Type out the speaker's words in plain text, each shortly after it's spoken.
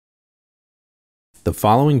The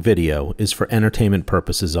following video is for entertainment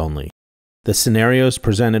purposes only. The scenarios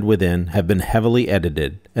presented within have been heavily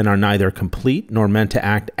edited and are neither complete nor meant to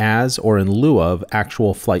act as or in lieu of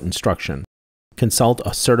actual flight instruction. Consult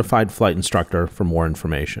a certified flight instructor for more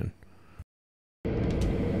information.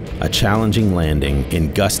 A challenging landing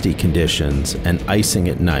in gusty conditions and icing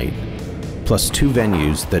at night, plus two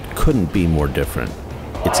venues that couldn't be more different.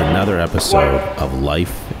 It's another episode of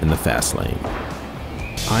Life in the Fast Lane.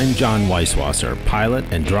 I'm John Weisswasser, pilot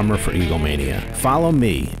and drummer for Eaglemania. Follow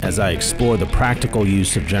me as I explore the practical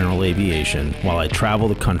use of general aviation while I travel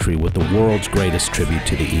the country with the world's greatest tribute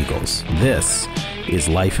to the Eagles. This is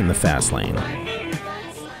Life in the Fast Lane.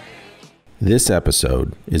 This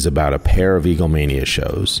episode is about a pair of Eaglemania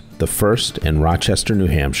shows, the first in Rochester, New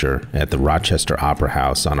Hampshire at the Rochester Opera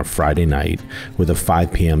House on a Friday night with a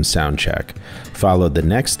 5 p.m. sound check, followed the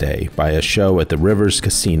next day by a show at the Rivers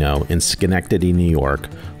Casino in Schenectady, New York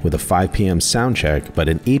with a 5 p.m. sound check but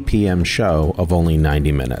an 8 p.m. show of only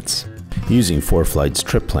 90 minutes. Using 4Flight's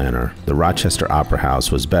trip planner, the Rochester Opera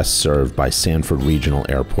House was best served by Sanford Regional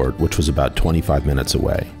Airport, which was about 25 minutes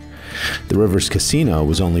away. The Rivers Casino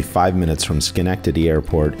was only 5 minutes from Schenectady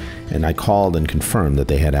Airport, and I called and confirmed that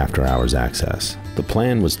they had after-hours access. The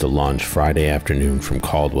plan was to launch Friday afternoon from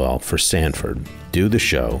Caldwell for Sanford, do the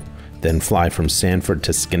show, then fly from Sanford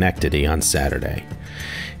to Schenectady on Saturday.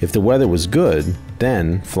 If the weather was good,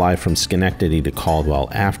 then fly from Schenectady to Caldwell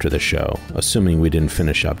after the show, assuming we didn't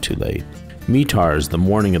finish up too late. METARs the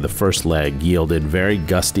morning of the first leg yielded very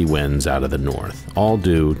gusty winds out of the north, all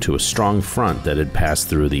due to a strong front that had passed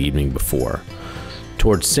through the evening before.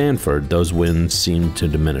 Towards Sanford, those winds seemed to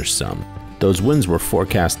diminish some. Those winds were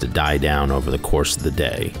forecast to die down over the course of the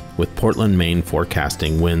day, with Portland, Maine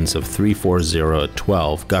forecasting winds of 340 at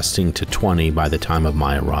 12, gusting to 20 by the time of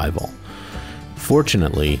my arrival.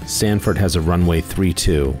 Fortunately, Sanford has a runway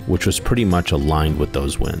 32, which was pretty much aligned with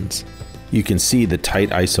those winds. You can see the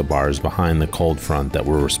tight isobars behind the cold front that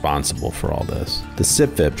were responsible for all this. The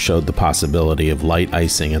SIPVIP showed the possibility of light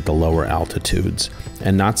icing at the lower altitudes,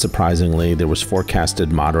 and not surprisingly, there was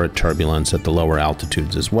forecasted moderate turbulence at the lower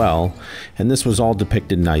altitudes as well, and this was all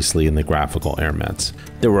depicted nicely in the Graphical air mets.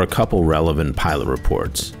 There were a couple relevant pilot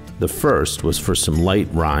reports. The first was for some light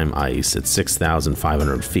rime ice at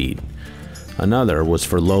 6,500 feet. Another was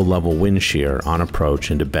for low-level wind shear on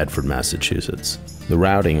approach into Bedford, Massachusetts. The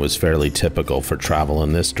routing was fairly typical for travel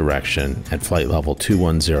in this direction at flight level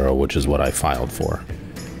 210, which is what I filed for.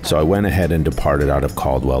 So I went ahead and departed out of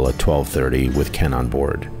Caldwell at 12:30 with Ken on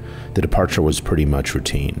board. The departure was pretty much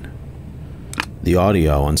routine. The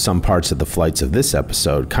audio on some parts of the flights of this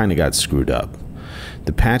episode kind of got screwed up.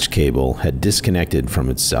 The patch cable had disconnected from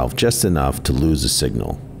itself just enough to lose a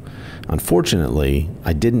signal. Unfortunately,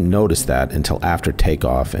 I didn't notice that until after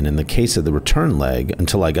takeoff, and in the case of the return leg,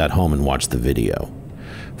 until I got home and watched the video.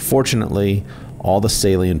 Fortunately, all the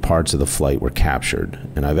salient parts of the flight were captured,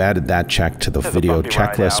 and I've added that check to the video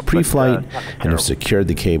checklist pre-flight and have secured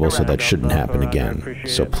the cable so that shouldn't happen again.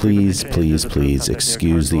 So please, please, please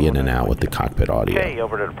excuse the in and out with the cockpit audio. Okay,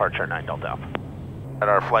 over to departure 9 Delta Alpha. At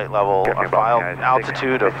our flight level, our file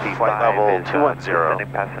altitude of flight level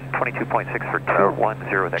 210. 22.6 for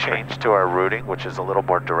 210. Change to our routing, which is a little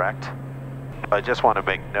more direct. I just want to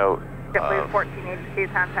make note of 1482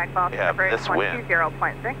 contact ball this wind,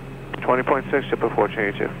 120.6. 20.6 to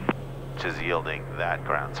 1482. which is yielding that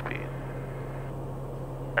ground speed.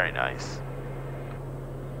 Very nice.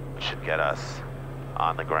 Should get us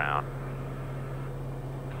on the ground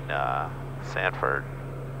in Sanford.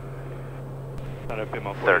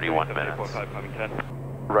 31 minutes.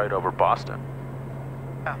 Right over Boston.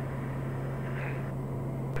 Yeah.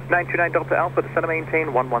 929 Delta Alpha, descend and maintain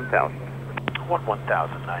 11,000.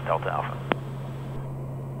 11,000, 9 Delta Alpha.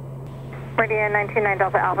 Meridian 929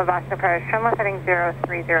 Delta Alpha, Boston approach. Thermal setting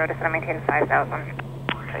 030, descend and maintain 5,000.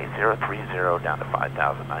 Okay, 030 down to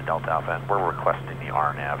 5,000, 9 Delta Alpha, and we're requesting the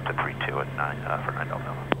RNAV to 32 at 9 for 9 Delta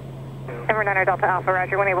Alpha. Denver 9 Delta Alpha,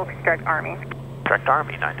 roger, when able to direct Army. Direct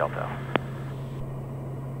Army, 9 Delta Alpha.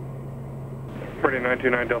 Meridian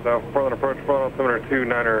 929 Delta Alpha, Portland approach, Portland altimeter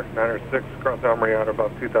 2996, cross Armory out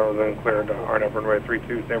above 2,000, cleared RNAV runway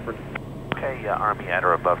 32, Sanford. Okay, Army at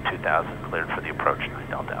or above 2,000, cleared for the approach, 9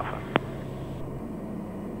 Delta Alpha.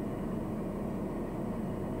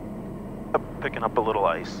 Picking up a little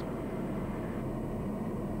ice.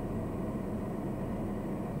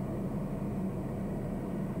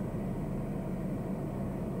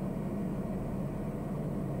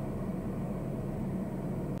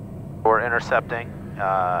 We're intercepting,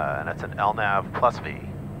 and it's an LNAV plus V.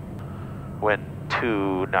 Wind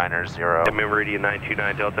 290. Meridian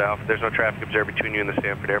 929 Delta Alpha. There's no traffic observed between you and the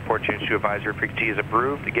Sanford Airport. Change to advisory frequency is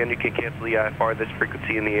approved. Again, you can cancel the IFR this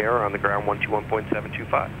frequency in the air or on the ground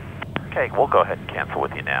 121.725. Okay, we'll go ahead and cancel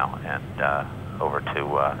with you now and over to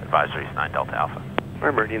advisories 9 Delta Alpha.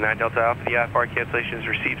 Meridian 9 Delta Alpha, the IFR cancellation is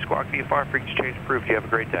received. Squawk VFR frequency change approved. You have a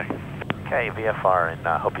great day. Okay, VFR, and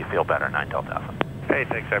hope you feel better, 9 Delta Alpha. Hey,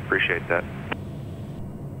 thanks, I appreciate that.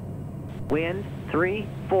 Wind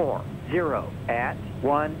 340 at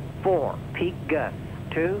 14, peak gusts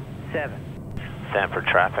 27. Sanford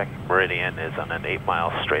traffic, Meridian is on an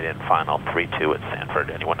 8-mile straight-in final 32 at Sanford.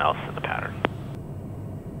 Anyone else in the pattern?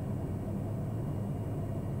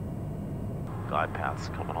 Glide paths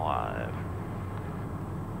coming alive.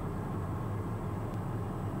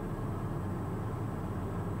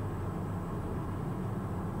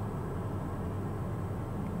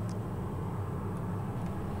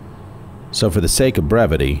 So for the sake of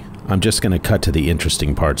brevity, I'm just going to cut to the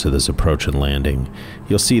interesting parts of this approach and landing.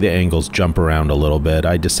 You'll see the angles jump around a little bit.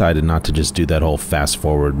 I decided not to just do that whole fast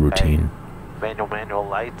forward routine. Okay. Manual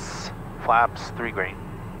lights, flaps, 3 green.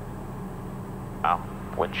 Oh,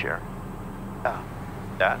 wind shear. Oh,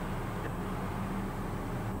 that.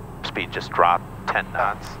 Speed just dropped 10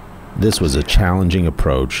 knots. This was a challenging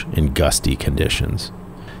approach in gusty conditions.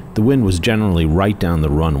 The wind was generally right down the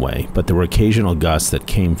runway, but there were occasional gusts that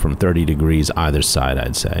came from 30 degrees either side,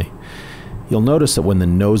 I'd say. You'll notice that when the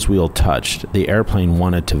nose wheel touched, the airplane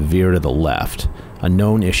wanted to veer to the left, a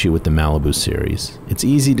known issue with the Malibu series. It's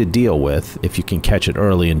easy to deal with if you can catch it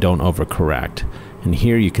early and don't overcorrect. And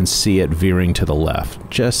here you can see it veering to the left,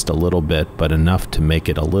 just a little bit, but enough to make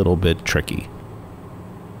it a little bit tricky.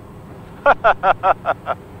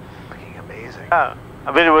 Fucking amazing.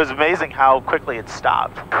 I mean, it was amazing how quickly it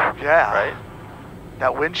stopped. Yeah. Right?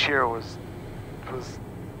 That wind shear was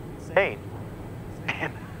Insane.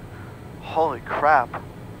 insane. Holy crap.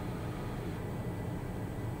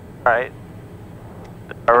 Right?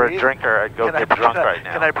 If I were a drinker, I'd go get drunk right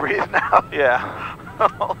now. Can I breathe now? Yeah.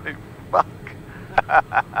 Holy fuck.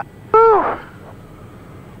 Woo!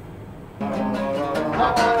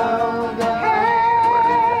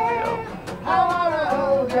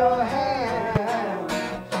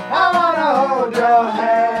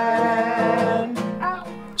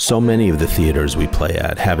 So many of the theaters we play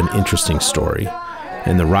at have an interesting story,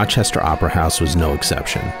 and the Rochester Opera House was no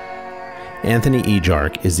exception. Anthony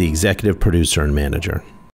Ejark is the executive producer and manager.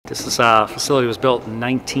 This facility was built in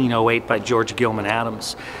 1908 by George Gilman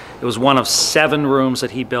Adams. It was one of 7 rooms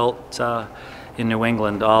that he built in New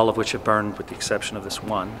England, all of which have burned with the exception of this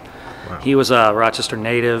one. Wow. He was a Rochester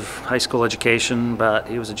native, high school education, but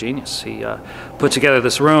he was a genius. He put together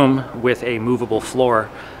this room with a movable floor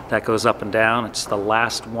that goes up and down. It's the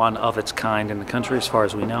last one of its kind in the country as far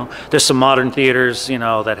as we know. There's some modern theaters, you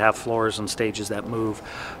know, that have floors and stages that move,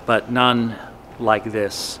 but none like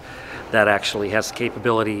this that actually has the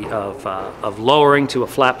capability of lowering to a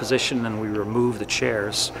flat position, and we remove the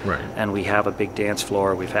chairs. Right. And we have a big dance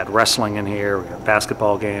floor. We've had wrestling in here, we have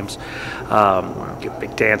basketball games,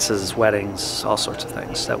 big dances, weddings, all sorts of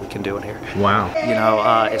things that we can do in here. Wow. You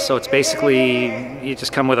know, so it's basically, you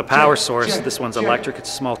just come with a power source. This one's electric. It's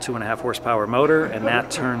a small 2.5 horsepower motor, and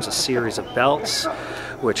that turns a series of belts,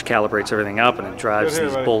 which calibrates everything up, and it drives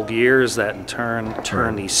these bull gears that in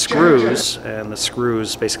turn these screws, and the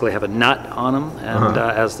screws basically have a nut on them, and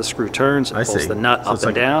as the screw turns, it pulls the nut up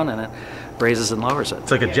and down, and it raises and lowers it.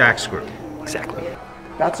 It's like a jack screw. Exactly.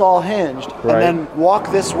 That's all hinged, Right. and then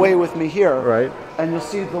walk this way with me here, Right. and you'll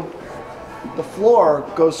see the floor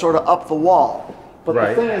goes sort of up the wall. But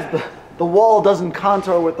Right. the thing is, the wall doesn't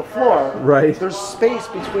contour with the floor. Right. There's space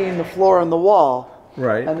between the floor and the wall.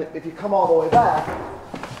 Right. And if you come all the way back,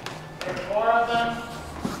 4 of them.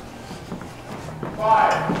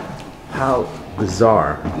 5. How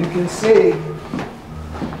bizarre. you can see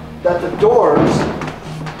that the doors,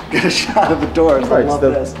 get a shot of the doors, I love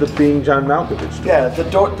this. the being John Malkovich story. Yeah, the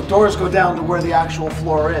doors go down to where the actual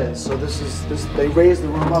floor is. So this they raise the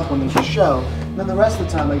room up when there's a show. And then the rest of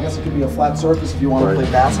the time, I guess it could be a flat surface if you want to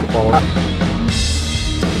play basketball.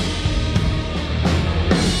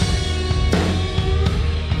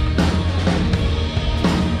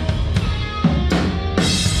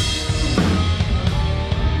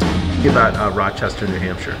 About Rochester, New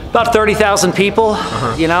Hampshire. About 30,000 people.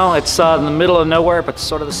 You know, it's in the middle of nowhere, but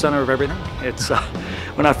sort of the center of everything. It's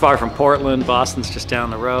we're not far from Portland. Boston's just down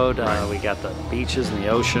the road. We got the beaches and the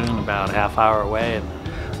ocean about a half hour away, and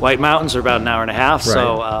White Mountains are about an hour and a half. Right.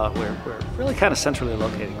 So we're really kind of centrally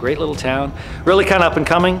located. Great little town. Really kind of up and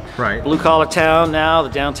coming. Right. Blue collar town now. The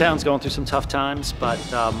downtown's going through some tough times, but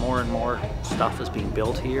more and more stuff is being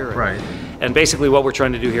built here. Right. And basically, what we're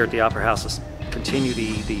trying to do here at the Opera House is continue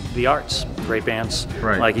the arts. Great bands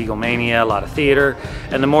Right. like Eaglemania, a lot of theater,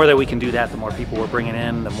 and the more that we can do that, the more people we're bringing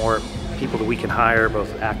in, the more people that we can hire,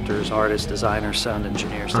 both actors, artists, designers, sound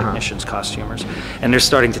engineers, technicians, costumers, and they're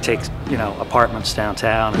starting to take, you know, apartments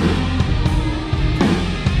downtown.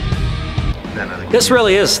 This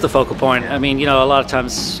really is the focal point. I mean, you know, a lot of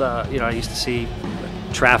times, you know, I used to see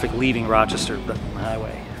traffic leaving Rochester, the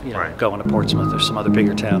highway, you know, going to Portsmouth or some other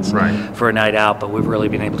bigger towns for a night out, but we've really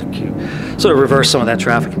been able to sort of reverse some of that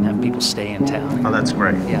traffic and have people stay in town. Oh, that's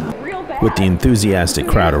great. Yeah. With the enthusiastic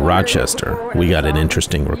crowd of Rochester, we got an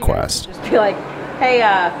interesting request. Just be like, hey,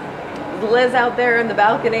 Liz out there in the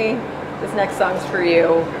balcony, this next song's for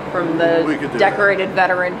you, from the decorated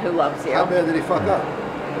veteran who loves you. How bad did he fuck up?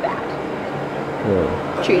 Bad.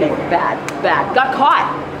 Cheating. Bad. Got caught.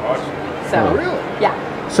 So, really? Yeah.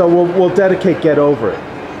 So we'll dedicate Get Over It.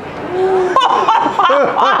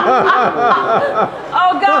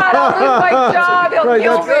 Oh God, I'll lose my job. He'll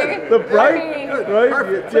kill me. Right.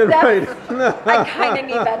 I kind of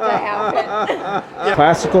need that to happen.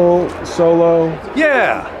 Classical solo.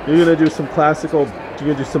 Yeah. You're gonna do some classical. You're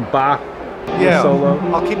gonna do some Bach solo.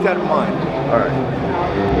 I'll keep that in mind. All right.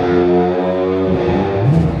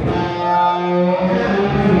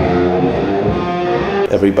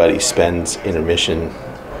 Everybody spends intermission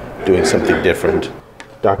doing something different.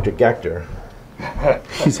 Dr. Gechter,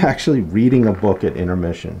 he's actually reading a book at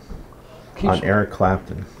intermission on Eric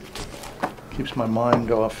Clapton. Keeps my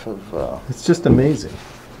mind off of... It's just amazing.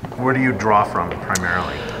 Where do you draw from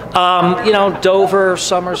primarily? You know, Dover,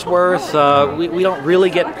 Somersworth. We don't really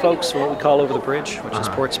get folks what we call over the bridge, which is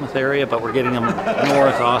Portsmouth area, but we're getting them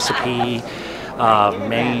north, Ossipee,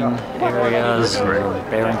 Maine areas,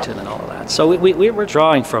 Barrington and all of that. So we're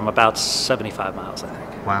drawing from about 75 miles, I think.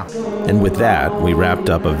 Wow. And with that, we wrapped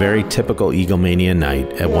up a very typical Eaglemania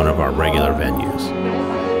night at one of our regular venues.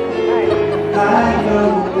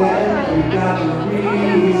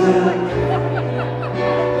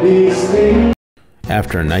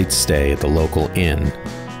 After a night's stay at the local inn,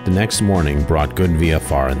 the next morning brought good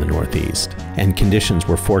VFR in the northeast, and conditions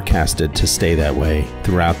were forecasted to stay that way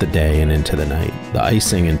throughout the day and into the night. The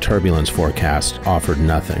icing and turbulence forecast offered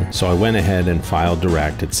nothing, so I went ahead and filed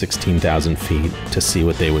direct at 16,000 feet to see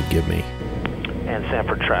what they would give me. And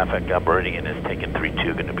Sanford traffic, Meridian is taking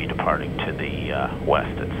 32, going to be departing to the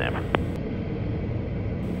west at Sanford.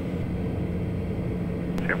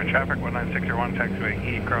 Sanford traffic, 19601, taxiway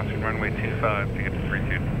E, crossing runway 25 to get to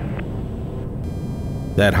 32.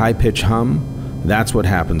 That high-pitched hum, that's what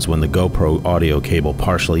happens when the GoPro audio cable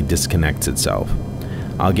partially disconnects itself.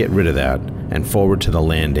 I'll get rid of that and forward to the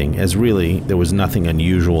landing, as really there was nothing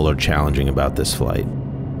unusual or challenging about this flight.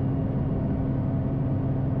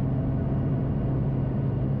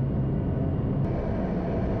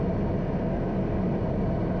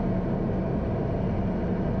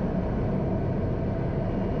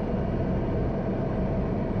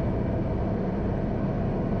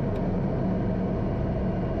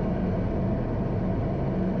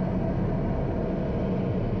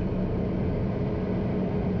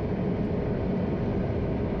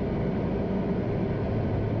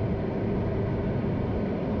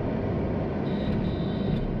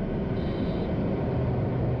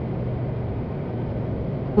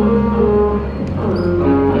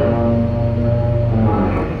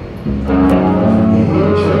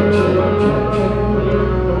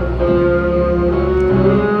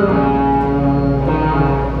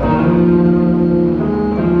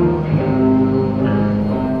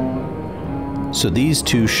 So these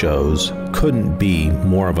two shows couldn't be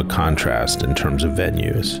more of a contrast in terms of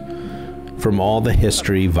venues. From all the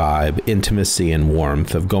history, vibe, intimacy, and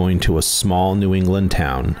warmth of going to a small New England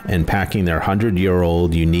town and packing their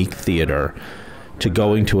 100-year-old unique theater, to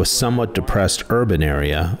going to a somewhat depressed urban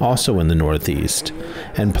area, also in the Northeast,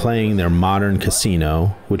 and playing their modern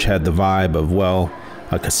casino, which had the vibe of, well,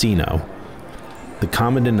 a casino. The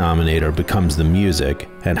common denominator becomes the music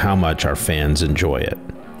and how much our fans enjoy it.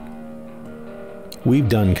 We've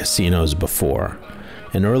done casinos before,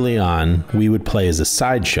 and early on, we would play as a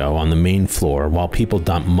sideshow on the main floor while people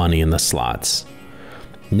dump money in the slots.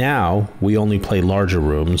 Now, we only play larger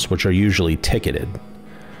rooms, which are usually ticketed.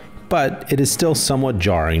 But it is still somewhat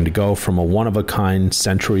jarring to go from a one-of-a-kind,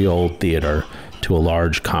 century-old theater to a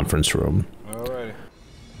large conference room.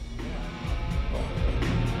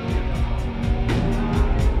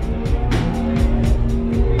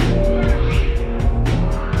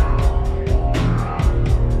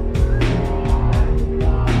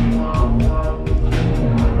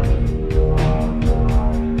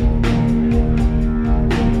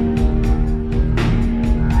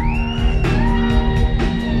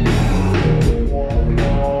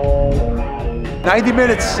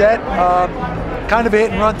 90-minute set, kind of a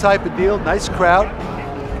hit and run type of deal, nice crowd.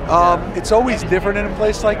 It's always different in a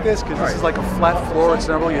place like this because this is like a flat floor. It's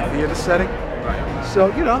not really a theater setting.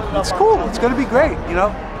 So, you know, it's cool. It's going to be great, you know.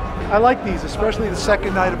 I like these, especially the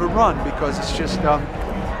second night of a run, because it's just,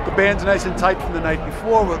 the band's nice and tight from the night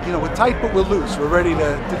before. We're, you know, we're tight, but we're loose. We're ready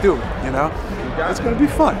to do it, you know. It's going to be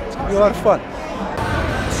fun. It's going to be a lot of fun.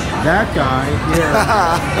 That guy here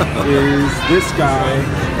is this guy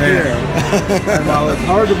here. And while it's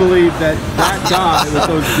hard to believe that that guy with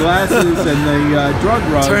those glasses and the drug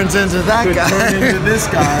run turns into that could guy, turn into this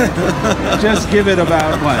guy, just give it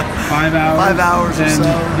about, what, 5 hours? 5 hours or so.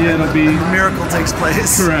 Yeah, it'll be... A miracle takes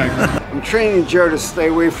place. Correct. I'm training Joe to stay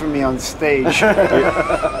away from me on stage.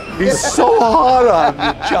 He's so hard on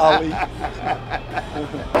me, Charlie.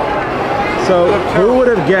 So, who would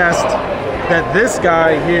have guessed that this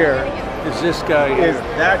guy here is this guy here. Is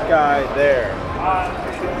that guy there?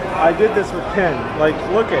 I did this with Ken. Like,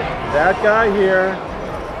 look at that guy here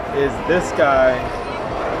is this guy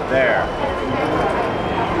there.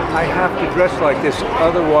 I have to dress like this,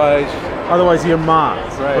 otherwise you're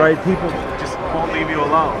mocked, right? People just won't leave you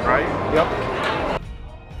alone, right? Yep.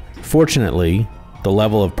 Fortunately, the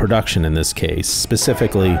level of production in this case,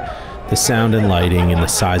 specifically the sound and lighting and the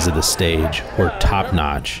size of the stage, were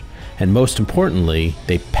top-notch. And most importantly,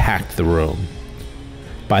 they packed the room.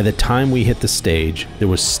 By the time we hit the stage, there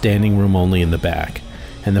was standing room only in the back,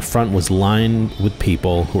 and the front was lined with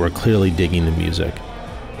people who were clearly digging the music. Take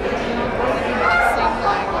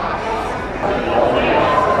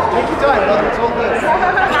your time, brother. It's all good.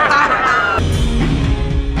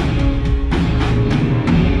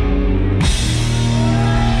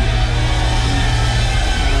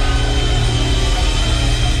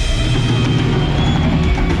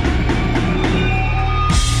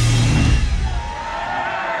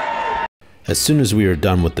 As soon as we were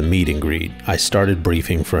done with the meet and greet, I started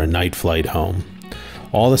briefing for a night flight home.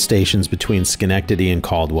 All the stations between Schenectady and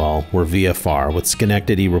Caldwell were VFR, with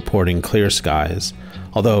Schenectady reporting clear skies,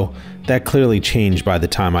 although that clearly changed by the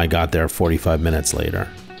time I got there 45 minutes later.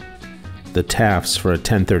 The TAFs for a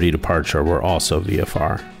 10:30 departure were also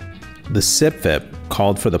VFR. The SIPVIP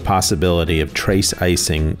called for the possibility of trace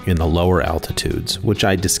icing in the lower altitudes, which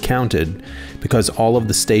I discounted because all of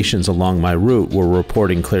the stations along my route were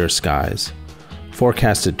reporting clear skies.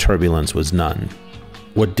 Forecasted turbulence was none.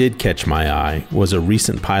 What did catch my eye was a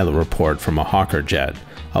recent pilot report from a Hawker jet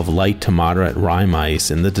of light to moderate rime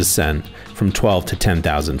ice in the descent from 12 to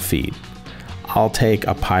 10,000 feet. I'll take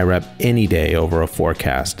a PIREP any day over a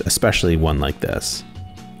forecast, especially one like this.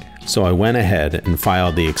 So I went ahead and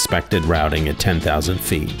filed the expected routing at 10,000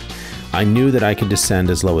 feet. I knew that I could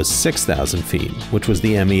descend as low as 6,000 feet, which was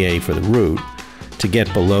the MEA for the route, to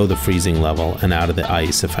get below the freezing level and out of the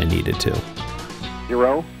ice if I needed to.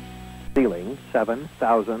 0, ceiling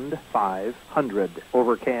 7,500,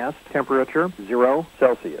 overcast, temperature 0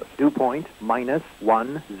 Celsius, dew point -10,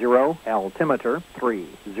 altimeter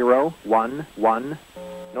 3011.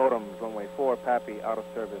 NOTAMs, runway 4, Pappy, out of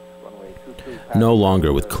service, runway 22. No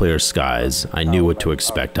longer with clear skies, I knew what to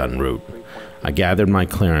expect en route. I gathered my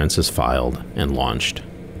clearance as filed and launched.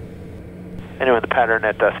 Anyone in the pattern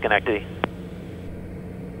at Schenectady?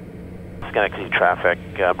 Schenectady traffic,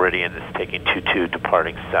 Meridian is taking 22,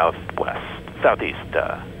 departing southeast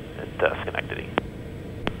at Schenectady.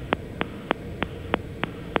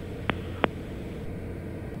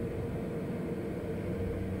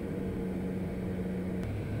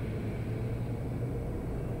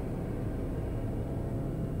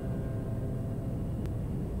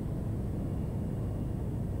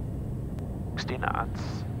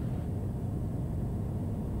 Knots.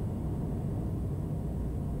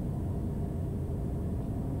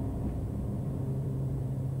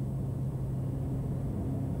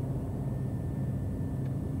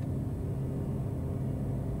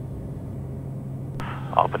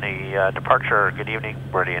 Albany departure, good evening.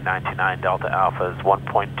 Meridian 929 Delta Alpha is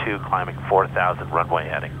 1.2, climbing 4,000, runway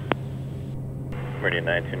heading. Meridian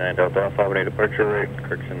 929 Delta Alpha, Albany departure rate,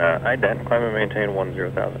 correction, ident, climb and maintain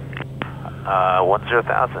 10,000.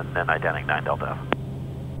 10,000 and identing 9 Delta Alpha.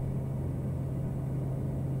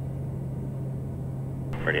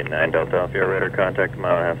 Meridian 9 Delta Alpha, your radar contact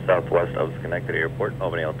mile and a half southwest of Schenectady Airport,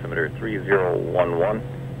 Albany altimeter 3011.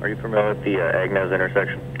 Are you familiar with the Agnes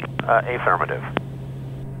intersection? Affirmative.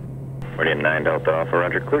 Meridian 9 Delta Alpha,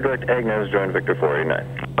 roger, clear direct Agnes, join Victor 489.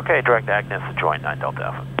 Okay, direct Agnes to join 9 Delta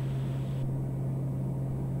Alpha.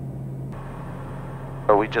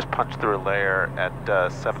 We just punched through a layer at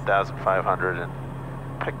 7,500 and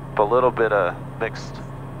picked up a little bit of mixed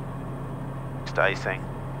icing.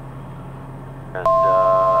 And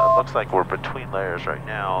it looks like we're between layers right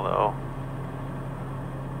now, though.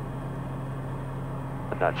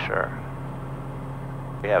 not sure.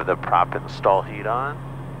 We have the prop install heat on.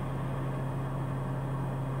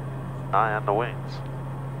 Eye on the wings.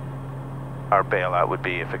 Our bailout would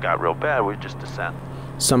be, if it got real bad, we'd just descend.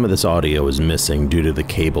 Some of this audio is missing due to the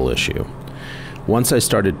cable issue. Once I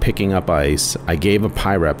started picking up ice, I gave a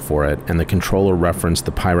PIREP for it, and the controller referenced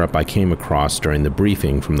the PIREP I came across during the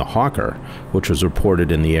briefing from the Hawker, which was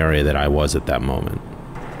reported in the area that I was at that moment.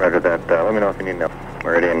 Roger that. Let me know if you need help.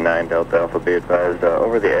 Meridian 9 Delta Alpha, be advised.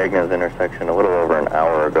 Over the Agnes intersection a little over an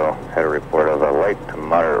hour ago, had a report of a light to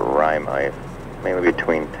moderate rime ice, maybe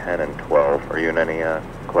between 10 and 12. Are you in any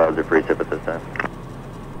clouds or precip at this time?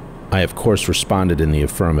 I of course responded in the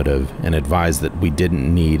affirmative and advised that we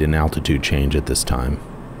didn't need an altitude change at this time.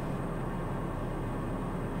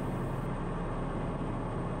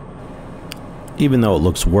 Even though it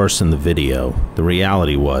looks worse in the video, the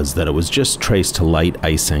reality was that it was just traced to light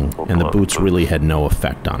icing and the boots really had no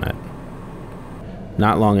effect on it.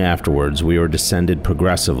 Not long afterwards, we were descended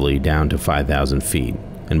progressively down to 5,000 feet,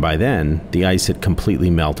 and by then, the ice had completely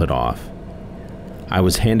melted off. I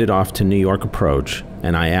was handed off to New York approach,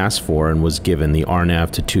 and I asked for and was given the RNAV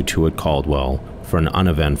to 22 at Caldwell for an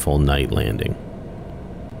uneventful night landing.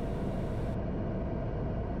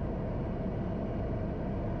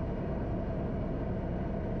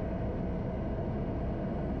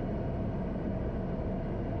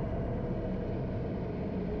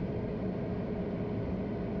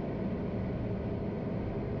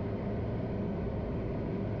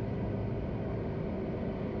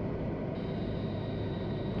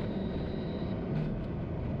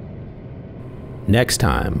 Next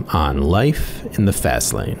time on Life in the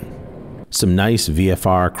Fast Lane. Some nice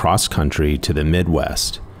VFR cross-country to the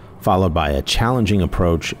Midwest, followed by a challenging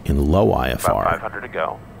approach in low IFR. About 500 to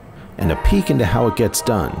go. And a peek into how it gets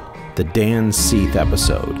done, the Dan Seath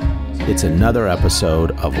episode. It's another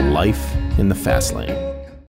episode of Life in the Fast Lane.